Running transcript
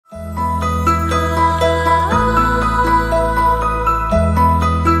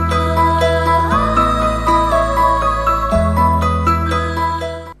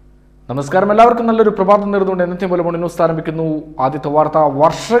നമസ്കാരം, എല്ലാവർക്കും നല്ലൊരു പ്രഭാതം നേർന്നുകൊണ്ട് എന്നത്തെ പോലെ മോർണിംഗ് ന്യൂസ് ആരംഭിക്കുന്നു. ആദ്യത്തെ വാർത്ത,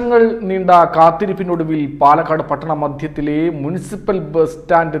 വർഷങ്ങൾ നീണ്ട കാത്തിരിപ്പിനൊടുവിൽ Palakkad പട്ടണ മധ്യത്തിലെ municipal bus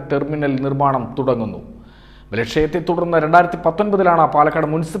stand terminal നിർമ്മാണം തുടങ്ങുന്നു. വിലക്ഷയത്തെ തുടർന്ന് 2019 പാലക്കാട്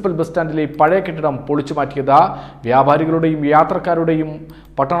മുനിസിപ്പൽ ബസ് സ്റ്റാൻഡിലെ പഴയ കെട്ടിടം പൊളിച്ചു മാറ്റിയത്. വ്യാപാരികളുടെയും യാത്രക്കാരുടെയും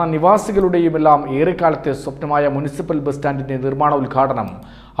പട്ടണ നിവാസികളുടെയും എല്ലാം ഏറെക്കാലത്തെ സ്വപ്നമായ മുനിസിപ്പൽ ബസ് സ്റ്റാൻഡിന്റെ നിർമ്മാണ ഉദ്ഘാടനം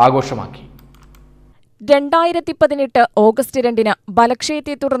ആഘോഷമാക്കി. 2018 ഓഗസ്റ്റ് 2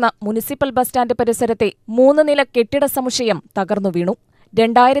 ബലക്ഷയത്തെ തുടർന്ന് മുനിസിപ്പൽ ബസ് സ്റ്റാൻഡ് പരിസരത്തെ 3 നില കെട്ടിട സമുച്ചയം തകർന്നു വീണു.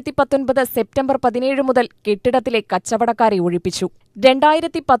 2019 സെപ്റ്റംബർ 17 മുതൽ കെട്ടിടത്തിലെ കച്ചവടക്കാരെ ഒഴിപ്പിച്ചു.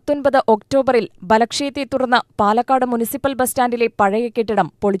 2019 ഒക്ടോബറിൽ ബലക്ഷയത്തെ തുടർന്ന് പാലക്കാട് മുനിസിപ്പൽ ബസ് സ്റ്റാൻഡിലെ പഴയ കെട്ടിടം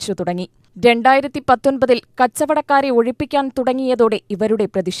പൊളിച്ചു തുടങ്ങി. 2019 കച്ചവടക്കാരെ ഒഴിപ്പിക്കാൻ തുടങ്ങിയതോടെ ഇവരുടെ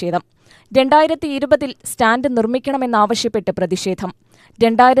പ്രതിഷേധം. 2020 സ്റ്റാൻഡ് നിർമ്മിക്കണമെന്നാവശ്യപ്പെട്ട് പ്രതിഷേധം.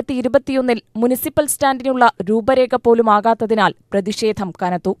 2021 മുനിസിപ്പൽ സ്റ്റാൻഡിനുള്ള രൂപരേഖ പോലുമാകാത്തതിനാൽ പ്രതിഷേധം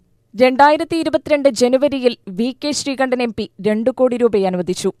കനത്തു. 2022 ജനുവരിയിൽ VK ശ്രീകണ്ഠൻ MP 2 കോടി രൂപ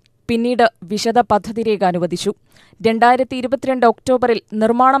അനുവദിച്ചു. പിന്നീട് വിശദ പദ്ധതിരേഖ അനുവദിച്ചു. 2022 ഒക്ടോബറിൽ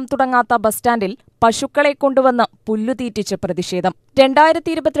നിർമ്മാണം തുടങ്ങാത്ത ബസ് സ്റ്റാൻഡിൽ പശുക്കളെ കൊണ്ടുവന്ന് പുല്ലുതീറ്റിച്ച് പ്രതിഷേധം.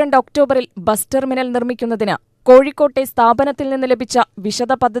 2022 ഒക്ടോബറിൽ ബസ് ടെർമിനൽ നിർമ്മിക്കുന്നതിന് കോഴിക്കോട്ടെ സ്ഥാപനത്തിൽ നിന്ന് ലഭിച്ച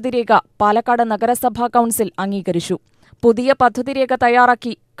വിശദ പദ്ധതിരേഖ പാലക്കാട് നഗരസഭാ കൗൺസിൽ അംഗീകരിച്ചു. പുതിയ പദ്ധതിരേഖ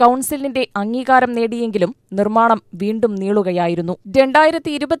തയ്യാറാക്കി കൗൺസിലിന്റെ അംഗീകാരം നേടിയെങ്കിലും നിർമ്മാണം വീണ്ടും നീളുകയായിരുന്നു.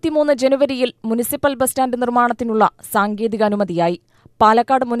 2023 ജനുവരിയിൽ municipal bus stand നിർമ്മാണത്തിനുള്ള സാങ്കേതികാനുമതിയായി.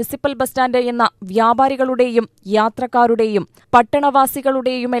 Palakkad municipal bus stand എന്ന വ്യാപാരികളുടെയും യാത്രക്കാരുടെയും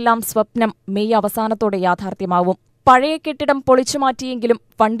പട്ടണവാസികളുടെയുമെല്ലാം സ്വപ്നം മെയ് അവസാനത്തോടെ യാഥാർത്ഥ്യമാവും. പഴയ കെട്ടിടം പൊളിച്ചുമാറ്റിയെങ്കിലും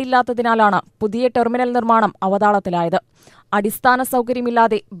ഫണ്ടില്ലാത്തതിനാലാണ് പുതിയ ടെർമിനൽ നിർമ്മാണം അവതാളത്തിലായത്. അടിസ്ഥാന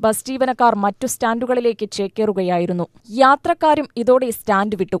സൗകര്യമില്ലാതെ ബസ് ജീവനക്കാർ മറ്റു സ്റ്റാൻഡുകളിലേക്ക് ചേക്കേറുകയായിരുന്നു. യാത്രക്കാരും ഇതോടെ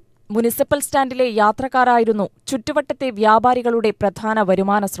സ്റ്റാൻഡ് വിട്ടു. മുനിസിപ്പൽ സ്റ്റാൻഡിലെ യാത്രക്കാരായിരുന്നു ചുറ്റുവട്ടത്തെ വ്യാപാരികളുടെ പ്രധാന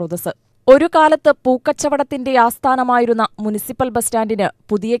വരുമാന സ്രോതസ്. ഒരു കാലത്ത് പൂക്കച്ചവടത്തിന്റെ ആസ്ഥാനമായിരുന്ന മുനിസിപ്പൽ ബസ് സ്റ്റാൻഡിന്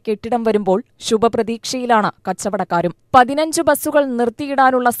പുതിയ കെട്ടിടം വരുമ്പോൾ ശുഭപ്രതീക്ഷയിലാണ് കച്ചവടക്കാരും. 15 ബസ്സുകൾ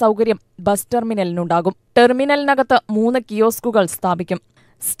നിർത്തിയിടാനുള്ള സൗകര്യം ബസ് ടെർമിനലിനുണ്ടാകും. ടെർമിനലിനകത്ത് 3 കിയോസ്കുകൾ സ്ഥാപിക്കും.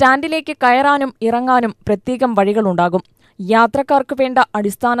 സ്റ്റാൻഡിലേക്ക് കയറാനും ഇറങ്ങാനും പ്രത്യേകം വഴികളുണ്ടാകും. യാത്രക്കാർക്ക് വേണ്ട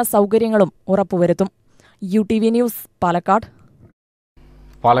അടിസ്ഥാന സൗകര്യങ്ങളും ഉറപ്പുവരുത്തും. UTV news, Palakkad.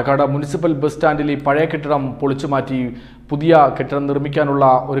 Palakkad municipal bus സ്റ്റാൻഡിലെ പഴയ കെട്ടിടം പൊളിച്ചുമാറ്റി പുതിയ കെട്ടിടം നിർമ്മിക്കാനുള്ള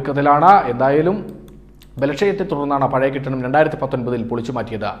ഒരുക്കത്തിലാണ്. എന്തായാലും ബലക്ഷയത്തെ തുടർന്നാണ് പഴയ കെട്ടിടം 2019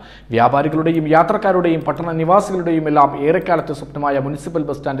 പൊളിച്ചുമാറ്റിയത്. വ്യാപാരികളുടെയും യാത്രക്കാരുടെയും പട്ടണ നിവാസികളുടെയും എല്ലാം ഏറെക്കാലത്തെ സ്വപ്നമായ മുനിസിപ്പൽ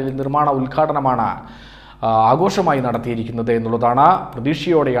ബസ് സ്റ്റാൻഡിലെ നിർമ്മാണ ഉദ്ഘാടനമാണ് ആഘോഷമായി നടത്തിയിരിക്കുന്നത് എന്നുള്ളതാണ്.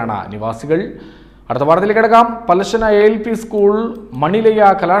 പ്രതീക്ഷയോടെയാണ് നിവാസികൾ. അടുത്ത വാർത്തയിലേക്ക് കടക്കാം. പലശന ALP സ്കൂൾ, മണിലയ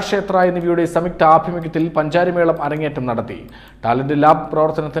കലാക്ഷേത്ര എന്നിവയുടെ സംയുക്ത ആഭിമുഖ്യത്തിൽ പഞ്ചാരിമേളം അരങ്ങേറ്റം നടത്തി. ടാലന്റ് ലാബ്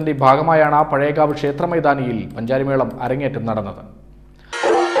പ്രവർത്തനത്തിന്റെ ഭാഗമായാണ് പഴയകാവ് ക്ഷേത്ര മൈതാനിയിൽ പഞ്ചാരിമേളം അരങ്ങേറ്റം നടന്നത്.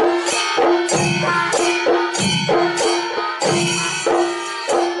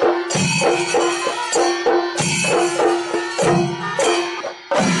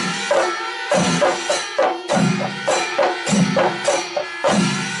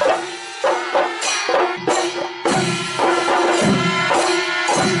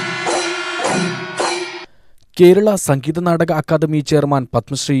 കേരള സംഗീത നാടക അക്കാദമി ചെയർമാൻ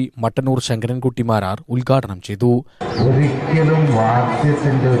പത്മശ്രീ മട്ടന്നൂർ ശങ്കരൻകുട്ടി മാരാർ ഉദ്ഘാടനം ചെയ്തു. ഒരിക്കലും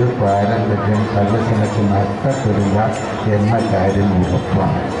വാദ്യത്തിന്റെ ഒരു പാരമ്പര്യം കലശനത്തിൽ നഷ്ടപ്പെടില്ല എന്ന കാര്യം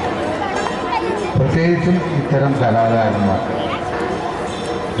ഉറപ്പാണ്. പ്രത്യേകിച്ചും ഇത്തരം കലാകാരന്മാർ,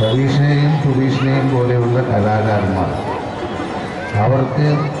 പ്രവീഷനെയും സുവീഷനെയും പോലെയുള്ള കലാകാരന്മാർ, അവർക്ക്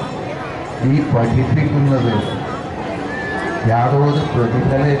ഈ പഠിപ്പിക്കുന്നത് യാതൊരു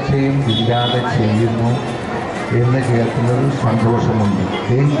പ്രതിഫലേച്ഛയും ഇല്ലാതെ ചെയ്യുന്നു എന്ന് കേൾക്കുന്നത് സന്തോഷമുണ്ട്.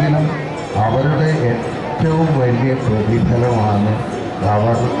 എങ്കിലും അവരുടെ ഏറ്റവും വലിയ പ്രതിഫലമാണ്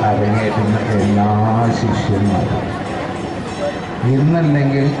അവർ അരങ്ങേറ്റുന്ന എല്ലാ ശിഷ്യന്മാരും.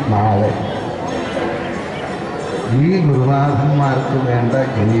 ഇന്നല്ലെങ്കിൽ നാളെ ഈ ഗുരുനാഥന്മാർക്ക് വേണ്ട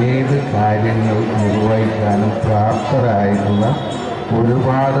ഏത് കാര്യങ്ങൾ നിർവഹിക്കാനും പ്രാപ്തരായിട്ടുള്ള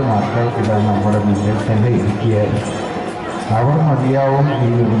ഒരുപാട് മക്കൾ ഇതാ നമ്മുടെ മുന്നിൽ തന്നെ ഇരിക്കുകയാണ്. അവർ മതിയാവും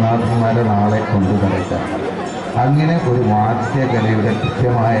ഈ ഗുരുനാഥന്മാരെ നാളെ കൊണ്ടു നടക്കാൻ. അങ്ങനെ ഒരു വാദ്യകലയുടെ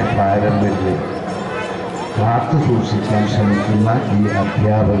കൃത്യമായ പാരമ്പര്യം കാത്തു സൂക്ഷിക്കാൻ ശ്രമിക്കുന്ന ഈ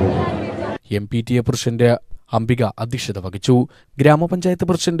അധ്യാപകർ. MPTA പ്രസിഡന്റ് അംബിക അധ്യക്ഷത വഹിച്ചു. ഗ്രാമപഞ്ചായത്ത്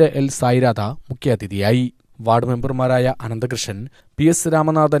പ്രസിഡന്റ് L സായിരാധ മുഖ്യാതിഥിയായി. വാർഡ് മെമ്പർമാരായ അനന്തകൃഷ്ണൻ, PS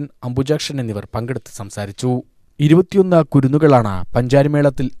രാമനാഥൻ, അംബുജാക്ഷൻ എന്നിവർ പങ്കെടുത്ത് സംസാരിച്ചു. 21 കുരുന്നുകളാണ്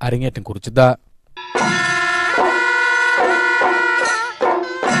പഞ്ചാരിമേളത്തിൽ അരങ്ങേറ്റം കുറിച്ചത്.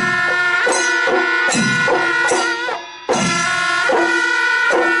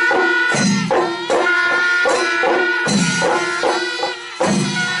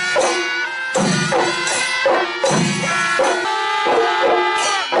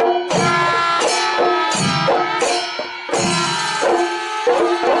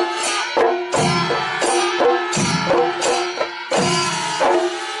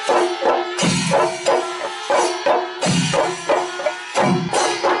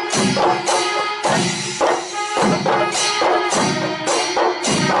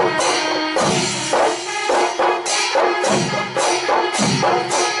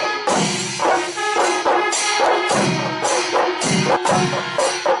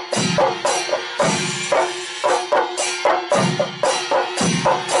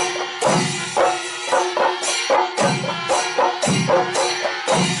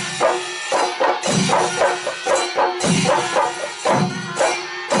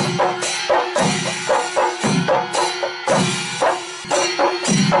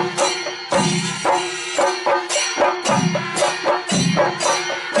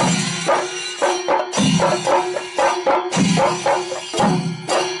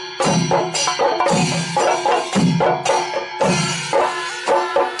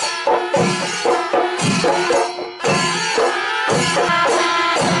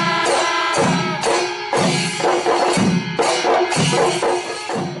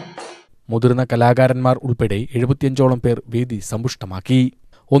 മുതിർന്ന കലാകാരന്മാർ ഉൾപ്പെടെ 75ഓളം പേർ വേദി സമ്പുഷ്ടമാക്കി.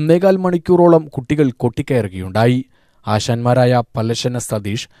 1.25 മണിക്കൂറോളം കുട്ടികൾ കൊട്ടിക്കയറുകയുണ്ടായി. ആശാന്മാരായ പല്ലശ്ശന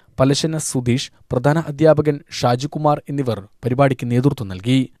സതീഷ്, പല്ലശ്ശന സുധീഷ്, പ്രധാന അധ്യാപകൻ ഷാജികുമാർ എന്നിവർ പരിപാടിക്ക് നേതൃത്വം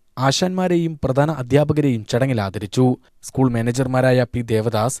നൽകി. ആശാന്മാരെയും പ്രധാന അധ്യാപകരെയും ചടങ്ങിൽ ആദരിച്ചു. School മാനേജർമാരായ P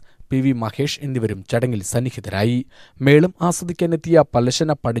Devdas, P V Mahesh എന്നിവരും ചടങ്ങിൽ സന്നിഹിതരായി. മേളം ആസ്വദിക്കാനെത്തിയ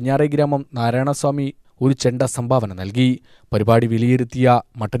പല്ലശ്ശന പടിഞ്ഞാറേ ഗ്രാമം നാരായണസ്വാമി ഒരു ചെണ്ട സംഭാവന നൽകി. പരിപാടി വിലയിരുത്തിയ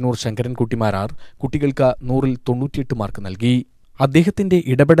മട്ടന്നൂർ ശങ്കരൻകുട്ടിമാരാർ കുട്ടികൾക്ക് 100-ൽ 98 മാർക്ക് നൽകി. അദ്ദേഹത്തിന്റെ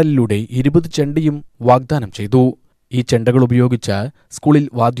ഇടപെടലിലൂടെ 20 ചെണ്ടയും വാഗ്ദാനം ചെയ്തു. ഈ ചെണ്ടകൾ ഉപയോഗിച്ച് സ്കൂളിൽ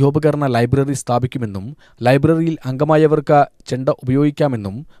വാദ്യോപകരണ ലൈബ്രറി സ്ഥാപിക്കുമെന്നും ലൈബ്രറിയിൽ അംഗമായവർക്ക് ചെണ്ട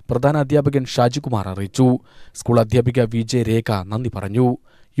ഉപയോഗിക്കാമെന്നും പ്രധാന അധ്യാപകൻ ഷാജികുമാർ അറിയിച്ചു. സ്കൂൾ അധ്യാപിക VJ രേഖ നന്ദി പറഞ്ഞു.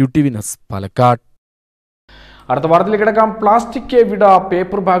 UTV news Palakkad. അടുത്ത വാർത്തയിലേക്ക് കിടക്കാം. പ്ലാസ്റ്റിക് വിട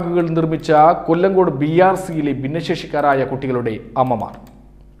പേപ്പർ ബാഗുകൾ നിർമ്മിച്ച കൊല്ലങ്കോട് BRCയിലെ ഭിന്നശേഷിക്കാരായ കുട്ടികളുടെ അമ്മമാർ.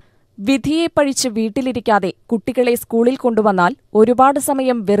 വിധിയെ പഴിച്ച് വീട്ടിലിരിക്കാതെ കുട്ടികളെ സ്കൂളിൽ കൊണ്ടുവന്നാൽ ഒരുപാട്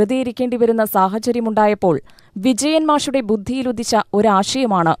സമയം വെറുതെ ഇരിക്കേണ്ടി വരുന്ന സാഹചര്യമുണ്ടായപ്പോൾ വിജയൻ മാഷുടെ ബുദ്ധിയിലുദിച്ച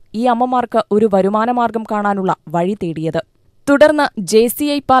ഒരാശയമാണ് ഈ അമ്മമാർക്ക് ഒരു വരുമാനമാർഗം കാണാനുള്ള വഴി തേടിയത്. തുടർന്ന്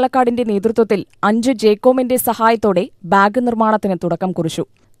JCI പാലക്കാടിന്റെ നേതൃത്വത്തിൽ 5 ജേക്കോമിന്റെ സഹായത്തോടെ ബാഗ് നിർമ്മാണത്തിന് തുടക്കം കുറിച്ചു.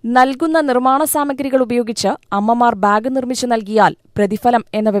 നൽകുന്ന നിർമ്മാണ സാമഗ്രികൾ ഉപയോഗിച്ച് അമ്മമാർ ബാഗ് നിർമ്മിച്ചു നൽകിയാൽ പ്രതിഫലം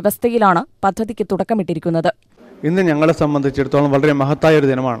എന്ന വ്യവസ്ഥയിലാണ് പദ്ധതിക്ക് തുടക്കമിട്ടിരിക്കുന്നത്. ഇന്ന് ഞങ്ങളെ സംബന്ധിച്ചിടത്തോളം വളരെ മഹത്തായ ഒരു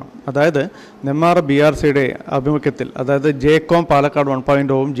ദിനമാണ്. അതായത് നെന്മാറ BRCയുടെ ആഭിമുഖ്യത്തിൽ, അതായത് ജേക്കോം പാലക്കാട്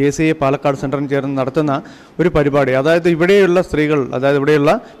 1.0 JCI പാലക്കാട് സെൻറ്ററും ചേർന്ന് നടത്തുന്ന ഒരു പരിപാടി. അതായത് ഇവിടെയുള്ള സ്ത്രീകൾ, അതായത്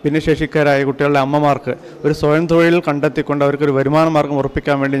ഇവിടെയുള്ള ഭിന്നശേഷിക്കാരായ കുട്ടികളുടെ അമ്മമാർക്ക് ഒരു സ്വയം തൊഴിൽ കണ്ടെത്തിക്കൊണ്ട് അവർക്കൊരു വരുമാന മാർഗം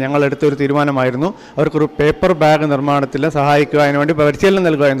ഉറപ്പിക്കാൻ വേണ്ടി ഞങ്ങൾ എടുത്തൊരു തീരുമാനമായിരുന്നു അവർക്കൊരു പേപ്പർ ബാഗ് നിർമ്മാണത്തിൽ സഹായിക്കുക, അതിനുവേണ്ടി പരിശീലനം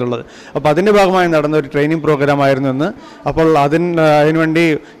നൽകുക എന്നുള്ളത്. അപ്പോൾ അതിൻ്റെ ഭാഗമായി നടന്ന ഒരു ട്രെയിനിങ് പ്രോഗ്രാമായിരുന്നു ഇന്ന്. അപ്പോൾ അതിനുവേണ്ടി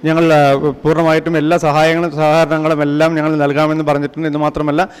ഞങ്ങൾ പൂർണ്ണമായിട്ടും എല്ലാ സഹായങ്ങളും എല്ലാം ഞങ്ങൾ നൽകാമെന്ന് പറഞ്ഞിട്ടുണ്ട്. ഇത്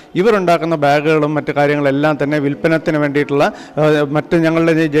മാത്രമല്ല, ഇവരുണ്ടാക്കുന്ന ബാഗുകളും മറ്റു കാര്യങ്ങളെല്ലാം തന്നെ വിൽപ്പനത്തിന് വേണ്ടിയിട്ടുള്ള മറ്റ്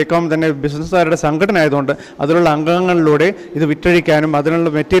ഞങ്ങളുടെ ജേക്കോം തന്നെ ബിസിനസ്സുകാരുടെ സംഘടന ആയതുകൊണ്ട് അതിലുള്ള അംഗങ്ങളിലൂടെ ഇത് വിറ്റഴിക്കാനും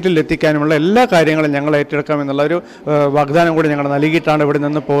അതിനുള്ള മെറ്റീരിയൽ എത്തിക്കാനുമുള്ള എല്ലാ കാര്യങ്ങളും ഞങ്ങൾ ഏറ്റെടുക്കാമെന്നുള്ള ഒരു വാഗ്ദാനം കൂടി ഞങ്ങൾ നൽകിയിട്ടാണ് ഇവിടെ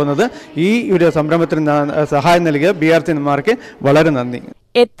നിന്ന് പോകുന്നത്. ഈ ഒരു സംരംഭത്തിന് സഹായം നൽകിയ BRC വളരെ നന്ദി.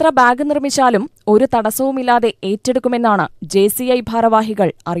 എത്ര ബാഗ് നിർമ്മിച്ചാലും ഒരു തടസ്സവുമില്ലാതെ ഏറ്റെടുക്കുമെന്നാണ് JCI ഭാരവാഹികൾ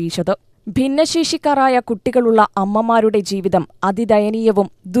അറിയിച്ചത്. ഭിന്നശേഷിക്കാരായ കുട്ടികളുള്ള അമ്മമാരുടെ ജീവിതം അതിദയനീയവും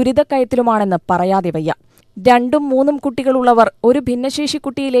ദുരിതക്കയത്തിലുമാണെന്ന് പറയാതെ വയ്യ. 2-3 കുട്ടികളുള്ളവർ ഒരു ഭിന്നശേഷി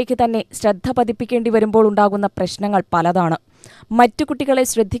കുട്ടിയിലേക്ക് തന്നെ ശ്രദ്ധ പതിപ്പിക്കേണ്ടി വരുമ്പോൾ ഉണ്ടാകുന്ന പ്രശ്നങ്ങൾ പലതാണ്. മറ്റു കുട്ടികളെ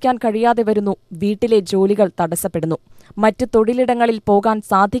ശ്രദ്ധിക്കാൻ കഴിയാതെ വരുന്നു, വീട്ടിലെ ജോലികൾ തടസ്സപ്പെടുന്നു, മറ്റു തൊഴിലിടങ്ങളിൽ പോകാൻ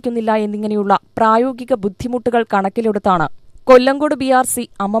സാധിക്കുന്നില്ല എന്നിങ്ങനെയുള്ള പ്രായോഗിക ബുദ്ധിമുട്ടുകൾ കണക്കിലെടുത്താണ് കൊല്ലങ്കോട് BRC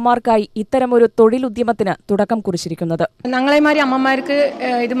അമ്മമാർക്കായി ഇത്തരമൊരു തൊഴിലുദ്യമത്തിന് തുടക്കം കുറിച്ചിരിക്കുന്നത്. ഞങ്ങളെമാരി അമ്മമാർക്ക്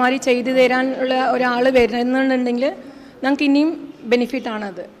ഇതുമാതിരി ചെയ്തു തരാനുള്ള ഒരാൾ വരുന്നുണ്ടെങ്കിൽ ഞങ്ങൾക്ക് ഇനിയും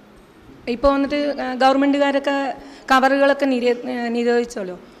ബെനിഫിറ്റാണത്. ഇപ്പോൾ വന്നിട്ട് ഗവൺമെൻറ്റുകാരൊക്കെ കവറുകളൊക്കെ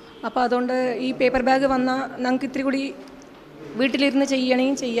നിരോധിച്ചല്ലോ. അപ്പോൾ അതുകൊണ്ട് ഈ പേപ്പർ ബാഗ് വന്നാൽ ഞങ്ങൾക്ക് ഇത്തിരി കൂടി വീട്ടിലിരുന്ന്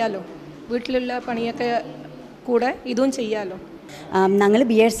ചെയ്യണമെങ്കിൽ ചെയ്യാമല്ലോ. വീട്ടിലുള്ള പണിയൊക്കെ കൂടെ ഇതും ചെയ്യാമല്ലോ. ഞങ്ങൾ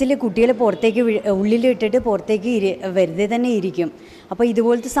BRCയിലെ കുട്ടികളെ പുറത്തേക്ക് ഉള്ളിലിട്ടിട്ട് പുറത്തേക്ക് വെറുതെ തന്നെ ഇരിക്കും. അപ്പോൾ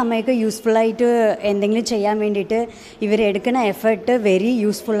ഇതുപോലത്തെ സമയമൊക്കെ യൂസ്ഫുള്ളായിട്ട് എന്തെങ്കിലും ചെയ്യാൻ വേണ്ടിയിട്ട് ഇവരെടുക്കുന്ന എഫേർട്ട് വെരി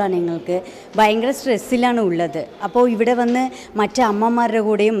യൂസ്ഫുള്ളാണ്. ഞങ്ങൾക്ക് ഭയങ്കര സ്ട്രെസ്സിലാണ് ഉള്ളത്. അപ്പോൾ ഇവിടെ വന്ന് മറ്റ് അമ്മമാരുടെ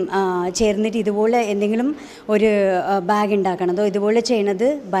കൂടെയും ചേർന്നിട്ട് ഇതുപോലെ എന്തെങ്കിലും ഒരു ബാഗ് ഉണ്ടാക്കണതോ ഇതുപോലെ ചെയ്യണത്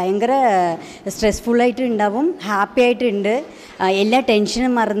ഭയങ്കര സ്ട്രെസ്ഫുള്ളായിട്ട് ഉണ്ടാവും, ഹാപ്പി ആയിട്ടുണ്ട്. എല്ലാ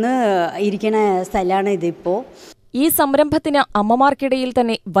ടെൻഷനും മറന്ന് ഇരിക്കുന്ന സ്ഥലമാണ് ഇതിപ്പോൾ. ഈ സംരംഭത്തിന് അമ്മമാർക്കിടയിൽ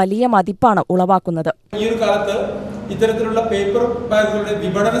തന്നെ വലിയ മതിപ്പാണ് ഉളവാക്കുന്നത്. ഈ ഒരു കാലത്ത് ഇത്തരത്തിലുള്ള പേപ്പർ ബാഗുകളുടെ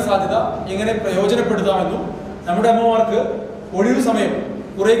വിപണന സാധ്യത എങ്ങനെ പ്രയോജനപ്പെടുത്താമെന്നും നമ്മുടെ അമ്മമാർക്ക് ഒഴിവു സമയം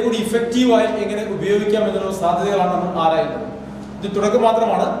കുറെ കൂടി ഇഫക്റ്റീവായി എങ്ങനെ ഉപയോഗിക്കാം എന്നുള്ള സാധ്യതകളാണ് നമ്മൾ ആരായുന്നത്. ഇത് തുടക്കം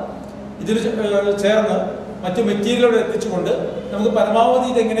മാത്രമാണ്. ഇതിൽ ചേർന്ന് മറ്റു മെറ്റീരിയലുകൾ എത്തിച്ചുകൊണ്ട് നമുക്ക് പരമാവധി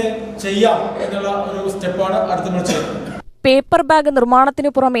ഇതെങ്ങനെ ചെയ്യാം എന്നുള്ള ഒരു സ്റ്റെപ്പാണ് അടുത്ത നമ്മൾ ചെയ്യുന്നത്. പേപ്പർ ബാഗ്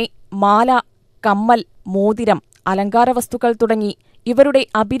നിർമ്മാണത്തിനു പുറമെ മാല, കമ്മൽ, മോതിരം, അലങ്കാര വസ്തുക്കൾ തുടങ്ങി ഇവരുടെ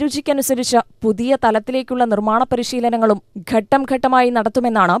അഭിരുചിക്കനുസരിച്ച് പുതിയ തലത്തിലേക്കുള്ള നിർമ്മാണ പരിശീലനങ്ങളും ഘട്ടം ഘട്ടമായി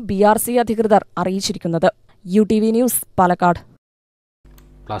നടത്തുമെന്നാണ് BRC അധികൃതർ അറിയിച്ചിരിക്കുന്നത്. UTV news Palakkad.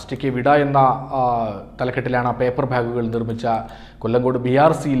 പ്ലാസ്റ്റിക് വിട എന്ന തലക്കെട്ടിലാണ് പേപ്പർ ബാഗുകൾ നിർമ്മിച്ച കൊല്ലങ്കോട്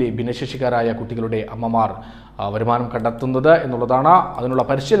BRCയിലെ ഭിന്നശേഷിക്കാരായ കുട്ടികളുടെ അമ്മമാർ വരുമാനം കണ്ടെത്തുന്നത് എന്നുള്ളതാണ്. അതിനുള്ള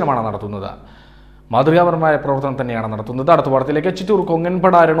പരിശീലനമാണ് നടത്തുന്നത്. മാതൃകാപരമായ പ്രവർത്തനം തന്നെയാണ് നടത്തുന്നത്. അടുത്ത വാർത്തയിലേക്ക്. ചിറ്റൂർ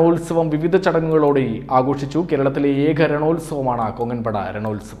കൊങ്ങൻപട രണോത്സവം വിവിധ ചടങ്ങുകളോടെ ആഘോഷിച്ചു. കേരളത്തിലെ ഏക രണോത്സവമാണ് കൊങ്ങൻപട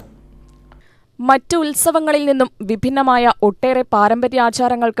രണോത്സവം. മറ്റു ഉത്സവങ്ങളിൽ നിന്നും വിഭിന്നമായ ഒട്ടേറെ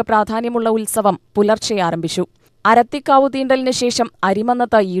പാരമ്പര്യാചാരങ്ങൾക്ക് പ്രാധാന്യമുള്ള ഉത്സവം പുലർച്ചെ ആരംഭിച്ചു. അരത്തിക്കാവു തീണ്ടലിന് ശേഷം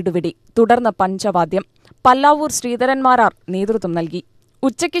അരിമന്നത്ത് ഈടുവിടി, തുടർന്ന് പഞ്ചവാദ്യം. പല്ലാവൂർ ശ്രീധരന്മാരാർ നേതൃത്വം നൽകി.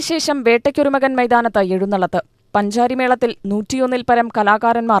 ഉച്ചയ്ക്ക് ശേഷം വേട്ടയ്ക്കൊരുമകൻ മൈതാനത്ത് എഴുന്നള്ളത്ത്. പഞ്ചാരിമേളത്തിൽ 101 പരം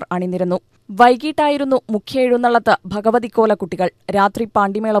കലാകാരന്മാർ അണിനിരന്നു. വൈകിട്ടായിരുന്നു മുഖ്യ എഴുന്നള്ളത്ത് ഭഗവതിക്കോലക്കുട്ടികൾ. രാത്രി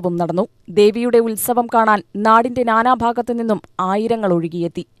പാണ്ടിമേളവും നടന്നു. ദേവിയുടെ ഉത്സവം കാണാൻ നാടിന്റെ നാനാഭാഗത്തു നിന്നും ആയിരങ്ങൾ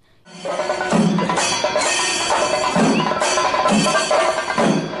ഒഴുകിയെത്തി.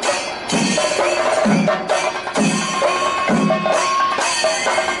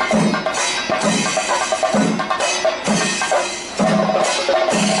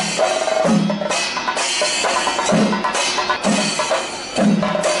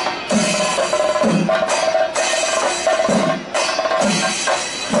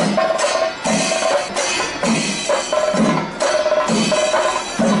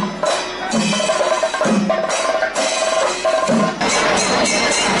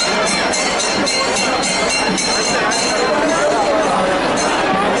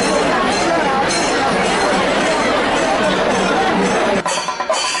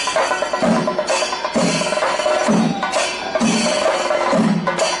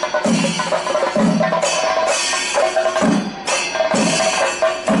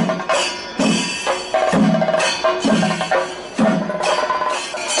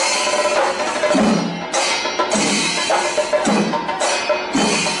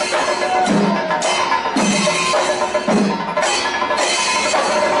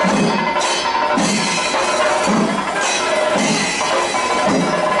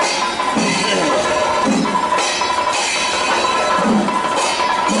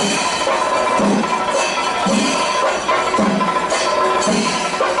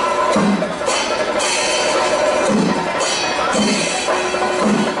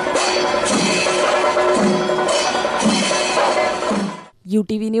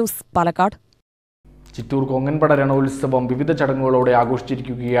 UTV news Palakkad. ചിറ്റൂർ കൊങ്ങൻപട രണോത്സവം വിവിധ ചടങ്ങുകളോടെ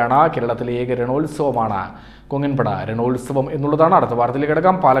ആഘോഷിച്ചിരിക്കുകയാണ്. കേരളത്തിലെ ഏക രണോത്സവമാണ് കൊങ്ങൻപട രണോത്സവം എന്നുള്ളതാണ്. അടുത്ത വാർത്തയിലേക്ക്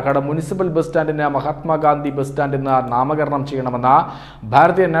കിടക്കാം. പാലക്കാട് മുനിസിപ്പൽ ബസ് സ്റ്റാൻഡിന് മഹാത്മാഗാന്ധി ബസ് സ്റ്റാൻഡ് എന്ന് നാമകരണം ചെയ്യണമെന്ന്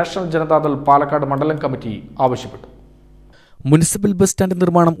ഭാരതീയ നാഷണൽ ജനതാദൾ പാലക്കാട് മണ്ഡലം കമ്മിറ്റി ആവശ്യപ്പെട്ടു. മുനിസിപ്പൽ ബസ് സ്റ്റാൻഡ്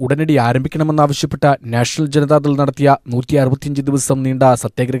നിർമ്മാണം ഉടനടി ആരംഭിക്കണമെന്നാവശ്യപ്പെട്ട നാഷണൽ ജനതാദൾ നടത്തിയ 165 ദിവസം നീണ്ട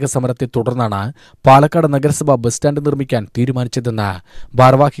സത്യാഗ്രഹ സമരത്തെ തുടർന്നാണ് പാലക്കാട് നഗരസഭ ബസ് സ്റ്റാൻഡ് നിർമ്മിക്കാൻ തീരുമാനിച്ചതെന്ന്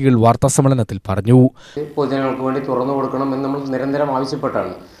ഭാരവാഹികൾ വാർത്താസമ്മേളനത്തിൽ പറഞ്ഞു. പൊതുജനങ്ങൾക്ക് വേണ്ടി തുറന്നു കൊടുക്കണമെന്ന് നമ്മൾ നിരന്തരം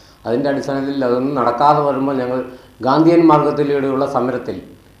ആവശ്യപ്പെട്ടാണ്. അതിൻ്റെ അടിസ്ഥാനത്തിൽ അതൊന്നും നടക്കാതെ വരുമ്പോൾ ഞങ്ങൾ ഗാന്ധിയൻ മാർഗത്തിലൂടെയുള്ള സമരത്തിൽ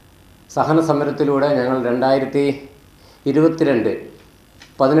സഹന സമരത്തിലൂടെ ഞങ്ങൾ 2022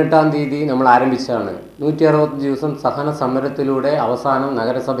 18-ാം തീയതി നമ്മൾ ആരംഭിച്ചതാണ്. 165 ദിവസം സഹന സമരത്തിലൂടെ അവസാനം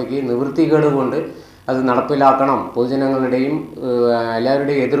നഗരസഭയ്ക്ക് നിവൃത്തികേട് കൊണ്ട് അത് നടപ്പിലാക്കണം. പൊതുജനങ്ങളുടെയും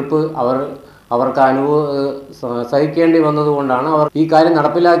എല്ലാവരുടെയും എതിർപ്പ് അവർക്ക് സഹിക്കേണ്ടി വന്നതുകൊണ്ടാണ് അവർ ഈ കാര്യം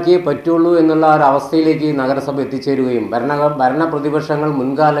നടപ്പിലാക്കിയേ പറ്റുള്ളൂ എന്നുള്ള ഒരു അവസ്ഥയിലേക്ക് നഗരസഭ എത്തിച്ചേരുകയും ഭരണ പ്രതിപക്ഷങ്ങൾ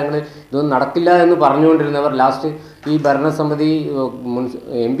മുൻകാലങ്ങളിൽ ഇതൊന്നും നടക്കില്ല എന്ന് പറഞ്ഞുകൊണ്ടിരുന്നവർ ലാസ്റ്റ് ഈ ഭരണസമിതി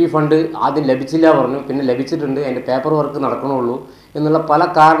MP ഫണ്ട് ആദ്യം ലഭിച്ചില്ല പറഞ്ഞു, പിന്നെ ലഭിച്ചിട്ടുണ്ട്, അതിൻ്റെ പേപ്പർ വർക്ക് നടക്കണുള്ളൂ എന്നുള്ള പല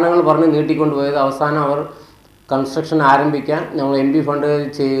കാരണങ്ങൾ പറഞ്ഞ് നീട്ടിക്കൊണ്ടുപോയത് അവസാനം അവർ കൺസ്ട്രക്ഷൻ ആരംഭിക്കാൻ ഞങ്ങൾ MP ഫണ്ട്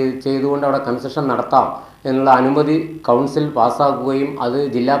ചെയ്തുകൊണ്ട് അവിടെ കൺസ്ട്രക്ഷൻ നടത്താം എന്നുള്ള അനുമതി കൗൺസിൽ പാസ്സാക്കുകയും അത്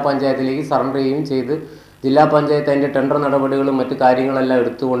ജില്ലാ പഞ്ചായത്തിലേക്ക് സറണ്ടർ ചെയ്യുകയും ചെയ്ത് ജില്ലാ പഞ്ചായത്ത് അതിൻ്റെ ടെൻഡർ നടപടികളും മറ്റു കാര്യങ്ങളെല്ലാം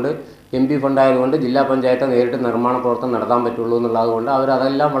എടുത്തുകൊണ്ട് MP ഫണ്ടായതുകൊണ്ട് ജില്ലാ പഞ്ചായത്ത് നേരിട്ട് നിർമ്മാണ പ്രവർത്തനം നടത്താൻ പറ്റുള്ളൂ എന്നുള്ളതുകൊണ്ട്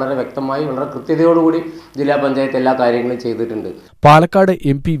അവരതെല്ലാം വളരെ വ്യക്തമായി വളരെ കൃത്യതയോടുകൂടി ജില്ലാ പഞ്ചായത്ത് എല്ലാ കാര്യങ്ങളും ചെയ്തിട്ടുണ്ട്. പാലക്കാട്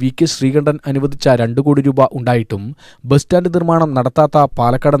MP VK ശ്രീകണ്ഠൻ അനുവദിച്ച 2 കോടി രൂപ ഉണ്ടായിട്ടും ബസ് സ്റ്റാൻഡ് നിർമ്മാണം നടത്താത്ത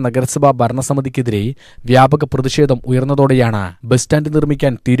പാലക്കാട് നഗരസഭാ ഭരണസമിതിക്കെതിരെ വ്യാപക പ്രതിഷേധം ഉയർന്നതോടെയാണ് ബസ് സ്റ്റാൻഡ്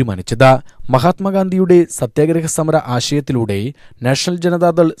നിർമ്മിക്കാൻ തീരുമാനിച്ചത്. മഹാത്മാഗാന്ധിയുടെ സത്യാഗ്രഹ സമര ആശയത്തിലൂടെ നാഷണൽ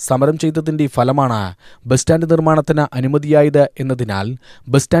ജനതാദൾ സമരം ചെയ്തതിന്റെ ഫലമാണ് ബസ് സ്റ്റാൻഡ് നിർമ്മാണത്തിന് അനുമതിയായത് എന്നതിനാൽ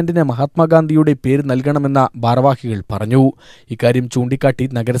ബസ് സ്റ്റാൻഡിന് മഹാത്മാഗാന്ധിയുടെ പേര് നൽകണമെന്ന ഭാരവാഹികൾ പറഞ്ഞു. ഇക്കാര്യം ചൂണ്ടിക്കാട്ടി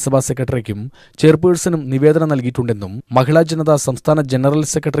നഗരസഭാ സെക്രട്ടറിക്കും ചെയർപേഴ്സണും നിവേദനം നൽകിയിട്ടുണ്ടെന്നും മഹിളാ ജനത സംസ്ഥാന general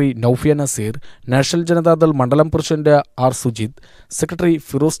secretary Noufiya Naseer, national Janata Dal മണ്ഡലം president R Sujith, secretary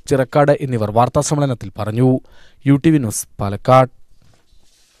Firoz Chirakkad എന്നിവർ വാർത്താസമ്മേളനത്തിൽ പറഞ്ഞു. UTV news Palakkad.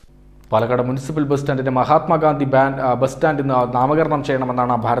 Palakkad municipal bus സ്റ്റാൻഡിന് മഹാത്മാഗാന്ധി ബസ് സ്റ്റാൻഡ് ഇന്ന് നാമകരണം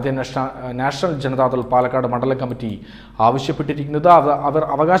ചെയ്യണമെന്നാണ് ഭാരതീയ നാഷണൽ ജനതാദൾ പാലക്കാട് മണ്ഡലം കമ്മിറ്റി ആവശ്യപ്പെട്ടിരിക്കുന്നത്. അവർ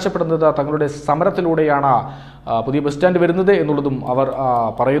അവകാശപ്പെടുന്നത് തങ്ങളുടെ സമരത്തിലൂടെയാണ് പുതിയ ബസ് സ്റ്റാൻഡ് വരുന്നത് എന്നുള്ളതും അവർ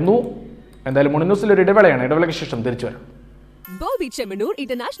പറയുന്നു. എന്തായാലും മോർണിംഗ് ന്യൂസിൽ ഒരു ഇടവേളയാണ്. ഇടവേളയ്ക്ക് ശേഷം തിരിച്ചു വരാം. Bobby Chemmanur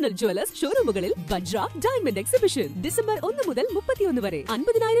international Jewellers ഷോറൂമുകളിൽ വജ്ര diamond exhibition December 1 മുതൽ 31 വരെ.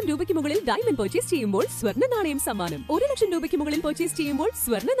 50,000 രൂപയ്ക്ക് മുകളിൽ ഡയമണ്ട് പർച്ചേസ് ചെയ്യുമ്പോൾ സ്വർണ്ണ നാണയം സമ്മാനം. 1 ലക്ഷം രൂപയ്ക്ക് മുകളിൽ പർച്ചേസ് ചെയ്യുമ്പോൾ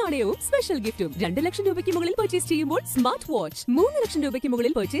സ്വർണ്ണ നാണയവും സ്പെഷ്യൽ ഗിഫ്റ്റും. 2 ലക്ഷം രൂപയ്ക്ക് മുകളിൽ പർച്ചേസ് ചെയ്യുമ്പോൾ സ്മാർട്ട് വാച്ച്. 3 ലക്ഷം രൂപയ്ക്ക്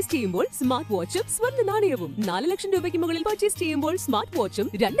മുകളിൽ പർച്ചേസ് ചെയ്യുമ്പോൾ സ്മാർട്ട് വാച്ചും സ്വർണ്ണ നാണയവും. 4 ലക്ഷം രൂപയ്ക്ക് മുകളിൽ പർച്ചേസ് ചെയ്യുമ്പോൾ സ്മാർട്ട് വാച്ചും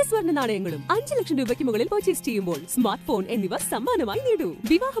 2 സ്വർണ്ണ നാണയങ്ങളും. 5 ലക്ഷം രൂപയ്ക്ക് മുകളിൽ പർച്ചേസ് ചെയ്യുമ്പോൾ സ്മാർട്ട് ഫോൺ എന്നിവ സമ്മാനമായി നേടൂ.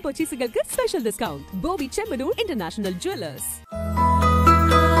 വിവാഹ പർച്ചേസുകൾക്ക് special discount. Bobby Chemmanur international Jewellers.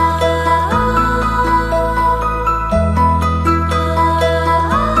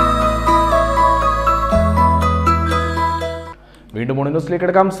 ന്യൂസിലേക്ക്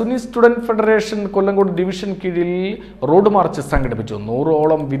എടുക്കാം. Sunni student federation Kollengode division കീഴിൽ റോഡ് മാർച്ച് സംഘടിപ്പിച്ചു.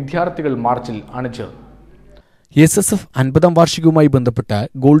 100ഓളം വിദ്യാർത്ഥികൾ മാർച്ചിൽ അണിചേർന്നു. SSF 50ാം വാർഷികവുമായി ബന്ധപ്പെട്ട്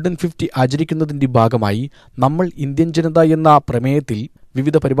ഗോൾഡൻ 50 ആചരിക്കുന്നതിന്റെ ഭാഗമായി നമ്മൾ ഇന്ത്യൻ ജനത എന്ന പ്രമേയത്തിൽ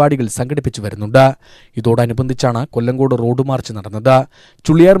വിവിധ പരിപാടികൾ സംഘടിപ്പിച്ചു വരുന്നുണ്ട്. ഇതോടനുബന്ധിച്ചാണ് കൊല്ലങ്കോട് റോഡ് മാർച്ച് നടന്നത്.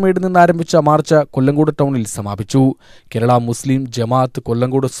 ചുള്ളിയാർമേട് നിന്ന് ആരംഭിച്ച മാർച്ച് കൊല്ലങ്കോട് ടൗണിൽ സമാപിച്ചു. കേരള മുസ്ലിം ജമാഅത്ത്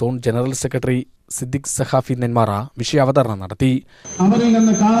Kollengode zone general secretary Siddique സഹാഫി Nenmara വിഷയാവതരണം നടത്തി. അവരിൽ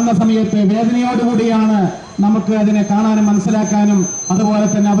നിന്ന് കാണുന്ന സമയത്ത് വേദനയോടുകൂടിയാണ് നമുക്ക് അതിനെ കാണാനും മനസ്സിലാക്കാനും അതുപോലെ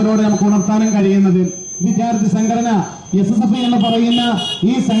തന്നെ അവരോട് നമുക്ക് ഉണർത്താനും കഴിയുന്നത്. വിദ്യാർത്ഥി സംഘടന SSF എന്ന് പറയുന്ന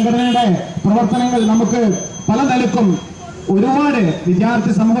ഈ സംഘടനയുടെ പ്രവർത്തനങ്ങൾ നമുക്ക് പല നിലക്കും ഒരുപാട്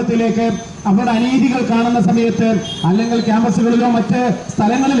വിദ്യാർത്ഥി സമൂഹത്തിലേക്ക് അവരുടെ അനീതികൾ കാണുന്ന സമയത്ത് അല്ലെങ്കിൽ ക്യാമ്പസുകളിലോ മറ്റ്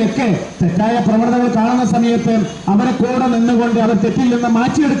സ്ഥലങ്ങളിലൊക്കെ തെറ്റായ പ്രവണതകൾ കാണുന്ന സമയത്ത് അവരെ കൂടെ നിന്നുകൊണ്ട് അവർ തെറ്റിൽ നിന്ന്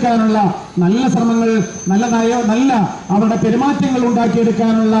മാറ്റിയെടുക്കാനുള്ള നല്ല ശ്രമങ്ങൾ നല്ല അവരുടെ പെരുമാറ്റങ്ങൾ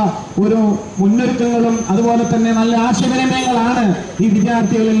ഉണ്ടാക്കിയെടുക്കാനുള്ള ഒരു മുന്നൊരുക്കങ്ങളും അതുപോലെ തന്നെ നല്ല ആശയവിനിമയങ്ങളാണ് ഈ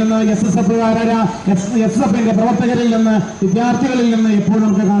വിദ്യാർത്ഥികളിൽ നിന്ന് SSFന്റെ പ്രവർത്തകരിൽ നിന്ന് വിദ്യാർത്ഥികളിൽ നിന്ന് എപ്പോഴും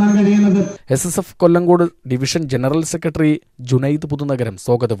നമുക്ക് കാണാൻ കഴിയുന്നത്. SSF Kollengode division general secretary Junaid Puthunagaram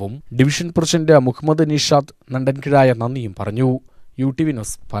സ്വാഗതവും ഡിവിഷൻ പ്രസിഡന്റ് മുഹമ്മദ് നിഷാദ് നണ്ടൻകിഴായ നന്ദിയും പറഞ്ഞു. UTV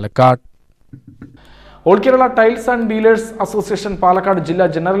news Palakkad. All Kerala tiles and dealers association Palakkad ജില്ലാ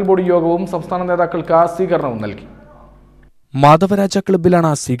ജനറൽ ബോഡി യോഗവും സംസ്ഥാന നേതാക്കൾക്ക് സ്വീകരണവും നൽകി. മാധവരാജ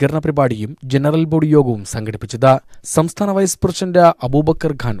ക്ലബ്ബിലാണ് സ്വീകരണ പരിപാടിയും ജനറൽ ബോഡി യോഗവും സംഘടിപ്പിച്ചത്. സംസ്ഥാന വൈസ് പ്രസിഡന്റ്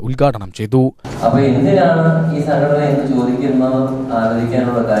അബൂബക്കർ ഖാൻ ഉദ്ഘാടനം ചെയ്തു. അപ്പോൾ എന്തിനാണ് ഈ സംഘടന എന്ന് ചോദിക്കുന്നത്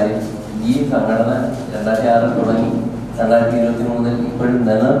ആലോചിക്കാനുള്ള കാര്യം, ഈ സംഘടന 2006 തുടങ്ങി 2023 ഇപ്പോഴും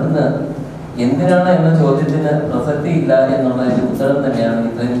നിലനിൽക്കുന്നത് എന്തിനാണ് എന്ന ചോദ്യത്തിന് പ്രസക്തിയില്ല എന്നുള്ളതിന്റെ ഉത്തരം തന്നെയാണ്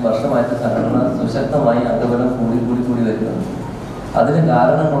ഇത്രയും വർഷമായിട്ട് സംഘടന സുശക്തമായി അംഗബലം കൂടി വരുന്നത്. അതിന്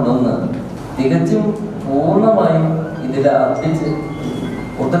കാരണങ്ങളൊന്ന്, തികച്ചും പൂർണ്ണമായും ഇതിൽ അർപ്പിച്ച്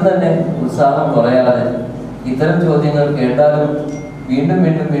ഒട്ടും തന്നെ ഉത്സാഹം കുറയാതെ ഇത്തരം ചോദ്യങ്ങൾ കേട്ടാലും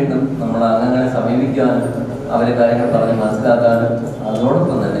വീണ്ടും നമ്മുടെ അംഗങ്ങളെ സമീപിക്കാനും അവരെ കാര്യങ്ങൾ പറഞ്ഞ് മനസ്സിലാക്കാനും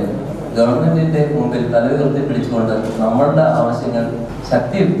അതോടൊപ്പം തന്നെ ഗവൺമെന്റിന്റെ മുമ്പിൽ തലയുയർത്തി പിടിച്ചുകൊണ്ട് നമ്മളുടെ ആവശ്യങ്ങൾ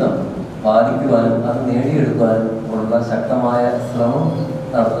ശക്തിയുക്തം ബാധിക്കുവാനും അത് നേടിയെടുക്കുവാനും ഉള്ള ശക്തമായ ശ്രമം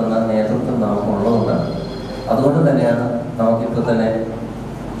നടത്തുന്ന നേതൃത്വം നമുക്കുള്ളതുകൊണ്ടാണ്. അതുകൊണ്ട് തന്നെയാണ് നമുക്കിപ്പോൾ തന്നെ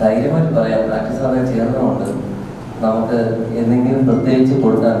ധൈര്യമായിട്ട് പറയാം, പ്രാക്ടീസായി ചേർന്നുകൊണ്ട് നമുക്ക് എന്തെങ്കിലും പ്രത്യേകിച്ച്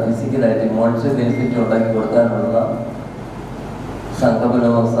കൊടുക്കാൻ, ഫിസിക്കലായിട്ട് മോണിറ്ററി ബെനിഫിറ്റ് ഉണ്ടാക്കി കൊടുക്കാനുള്ള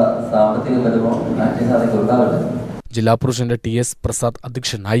സംഘബലമോ സാമ്പത്തികപരമോ പ്രാക്ടീസായി ഉണ്ടാവില്ല. ജില്ലാ പ്രസിഡന്റ് TS പ്രസാദ്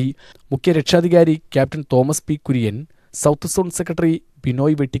അധ്യക്ഷനായി. മുഖ്യ രക്ഷാധികാരി captain Thomas P Kurian, south zone secretary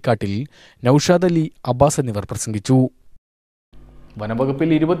Binoy വെട്ടിക്കാട്ടിൽ, Naushad Ali, Abbas എന്നിവർ പ്രസംഗിച്ചു. വനംവകുപ്പിൽ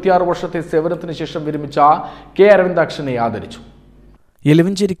 26 വർഷത്തെ സേവനത്തിന് ശേഷം വിരമിച്ച K അരവിന്ദാക്ഷനെ ആദരിച്ചു.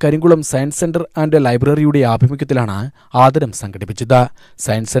 Elavanchery Karinkulam science centre and ലൈബ്രറിയുടെ ആഭിമുഖ്യത്തിലാണ് ആദരം സംഘടിപ്പിച്ചത്.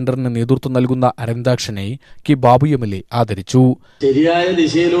 സയൻസ് സെന്ററിന് നേതൃത്വം നൽകുന്ന അരവിന്ദാക്ഷനെ K ബാബു MLA ആദരിച്ചു. ശരിയായ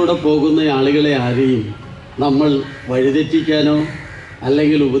ദിശയിലൂടെ പോകുന്ന ആളുകളെ ആരെയും നമ്മൾ വഴിതെറ്റിക്കാനോ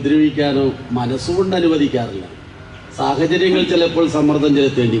അല്ലെങ്കിൽ ഉപദ്രവിക്കാനോ മനസ്സുകൊണ്ട് അനുവദിക്കാറില്ല. സാഹചര്യങ്ങൾ ചിലപ്പോൾ സമ്മർദ്ദം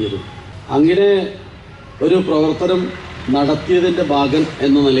ചെലുത്തേണ്ടി വരും. അങ്ങനെ ഒരു പ്രവർത്തനം നടത്തിയതിൻ്റെ ഭാഗം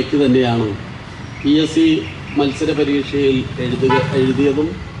എന്ന നിലയ്ക്ക് തന്നെയാണ് PSC മത്സര പരീക്ഷയിൽ എഴുതിയതും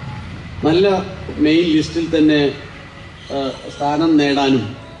നല്ല മെയിൻ ലിസ്റ്റിൽ തന്നെ സ്ഥാനം നേടാനും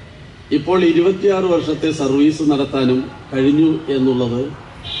ഇപ്പോൾ 26 വർഷത്തെ സർവീസ് നടത്താനും കഴിഞ്ഞു എന്നുള്ളത്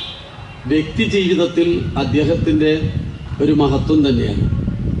വ്യക്തി ജീവിതത്തിൽ അദ്ദേഹത്തിൻ്റെ ഒരു മഹത്വം തന്നെയാണ്.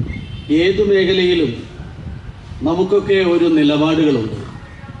 ഏതു മേഖലയിലും നമുക്കൊക്കെ ഒരു നിലപാടുകളുണ്ട്.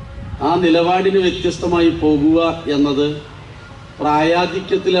 ആ നിലപാടിന് വ്യത്യസ്തമായി പോകുക എന്നത്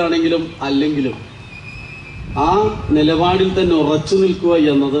പ്രായാധിക്യത്തിലാണെങ്കിലും അല്ലെങ്കിലും ആ നിലപാടിൽ തന്നെ ഉറച്ചു നിൽക്കുക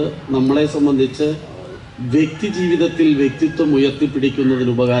എന്നത് നമ്മളെ സംബന്ധിച്ച് വ്യക്തി ജീവിതത്തിൽ വ്യക്തിത്വം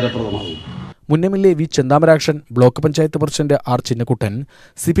ഉയർത്തിപ്പിടിക്കുന്നതിന് ഉപകാരപ്രദമാകും. മുൻ MLA V Chenthamarakshan, block panchayat president R Chinnakkuttan,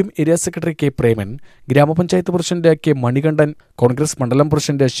 CPM area secretary K Preman, ഗ്രാമപഞ്ചായത്ത് പ്രസിഡന്റ് K മണികണ്ഠൻ, കോൺഗ്രസ് മണ്ഡലം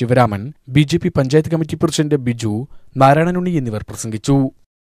president Sivaraman, BJP panchayat committee president Biju, Narayananunni എന്നിവർ പ്രസംഗിച്ചു.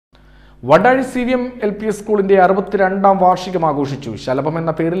 വണ്ടാഴി CVM LP സ്കൂളിന്റെ 62ാം വാർഷികം ആഘോഷിച്ചു. ശലഭം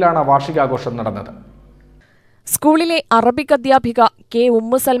എന്ന പേരിലാണ് വാർഷികാഘോഷം നടന്നത്. സ്കൂളിലെ അറബിക് അധ്യാപിക K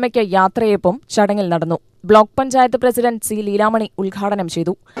ഉമ്മു സൽമയ്ക്ക് യാത്രയപ്പും ചടങ്ങിൽ നടന്നു. Block panchayat president C Leelamani ഉദ്ഘാടനം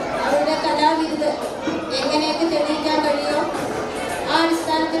ചെയ്തു. എങ്ങനെയൊക്കെ തെളിയിക്കാൻ കഴിയുമോ ആ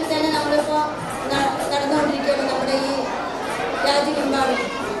അടിസ്ഥാനത്തിൽ തന്നെ നമ്മളിപ്പോൾ നടന്നുകൊണ്ടിരിക്കുകയാണ് നമ്മുടെ ഈ രാജ്യമെമ്പാടും.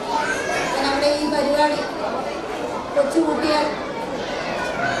 നമ്മുടെ ഈ പരിപാടി കൊച്ചുകൂട്ടിയാൽ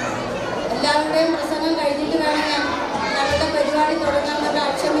എല്ലാവരുടെയും പ്രസംഗം കഴിഞ്ഞിട്ട് വേണം ഞങ്ങളുടെ പരിപാടി തുടങ്ങാൻ നല്ല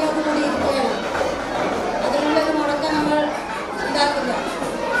അക്ഷമയോടുകൂടി ഇരിക്കുകയാണ്. അതിനുള്ളൊരു മുടക്കം നമ്മൾ ഉണ്ടാക്കില്ല.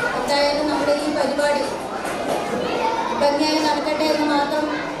 എന്തായാലും നമ്മുടെ ഈ പരിപാടി ഭംഗിയായി നടക്കട്ടെ എന്ന്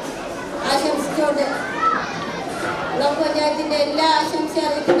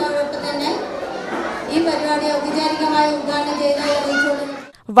എത്തുന്നതോടൊപ്പം തന്നെ ഈ പരിപാടി ഔപചാരികമായി ഉദ്ഘാടനം ചെയ്തതായി അറിയിച്ചുകൊള്ളുന്നു.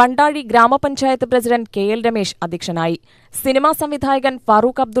 വണ്ടാഴി ഗ്രാമപഞ്ചായത്ത് പ്രസിഡന്റ് കെ എൽ രമേശ് അധ്യക്ഷനായി. സിനിമാ സംവിധായകൻ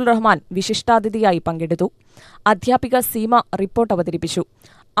ഫാറൂഖ് അബ്ദുൾ റഹ്മാൻ വിശിഷ്ടാതിഥിയായി പങ്കെടുത്തു. അധ്യാപിക സീമ റിപ്പോർട്ട് അവതരിപ്പിച്ചു.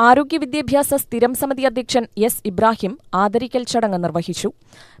 ആരോഗ്യ വിദ്യാഭ്യാസ സ്ഥിരം സമിതി അധ്യക്ഷൻ എസ് ഇബ്രാഹിം ആദരിക്കൽ ചടങ്ങ് നിർവഹിച്ചു.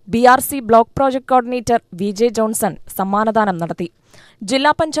 BRC block project coordinator VJ Johnson സമ്മാനദാനം നടത്തി.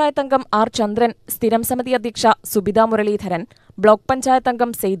 ജില്ലാ പഞ്ചായത്ത് അംഗം R ചന്ദ്രൻ, സ്ഥിരം സമിതി അധ്യക്ഷ സുബിത മുരളീധരൻ, ബ്ലോക്ക് പഞ്ചായത്ത്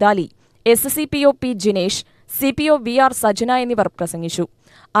അംഗം Seythali, SCPO P Jinesh, CPO VR Sajana എന്നിവർ പ്രസംഗിച്ചു.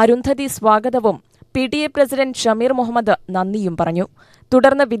 അരുന്ധതി സ്വാഗതവും PTA പ്രസിഡന്റ് ഷമീർ മുഹമ്മദ് നന്ദിയും പറഞ്ഞു.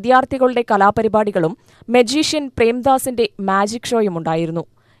 തുടർന്ന് വിദ്യാർത്ഥികളുടെ കലാപരിപാടികളും മജീഷ്യൻ പ്രേംദാസിന്റെ മാജിക് ഷോയും ഉണ്ടായിരുന്നു.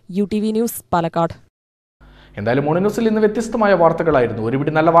 UTV news, Palakkad. എന്തായാലും മോർണിംഗ് ന്യൂസിൽ ഇന്ന് വ്യത്യസ്തമായ വാർത്തകളായിരുന്നു.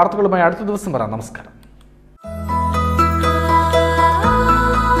 ഒരുപിടി നല്ല വാർത്തകളുമായി അടുത്ത ദിവസം വരാം. നമസ്കാരം.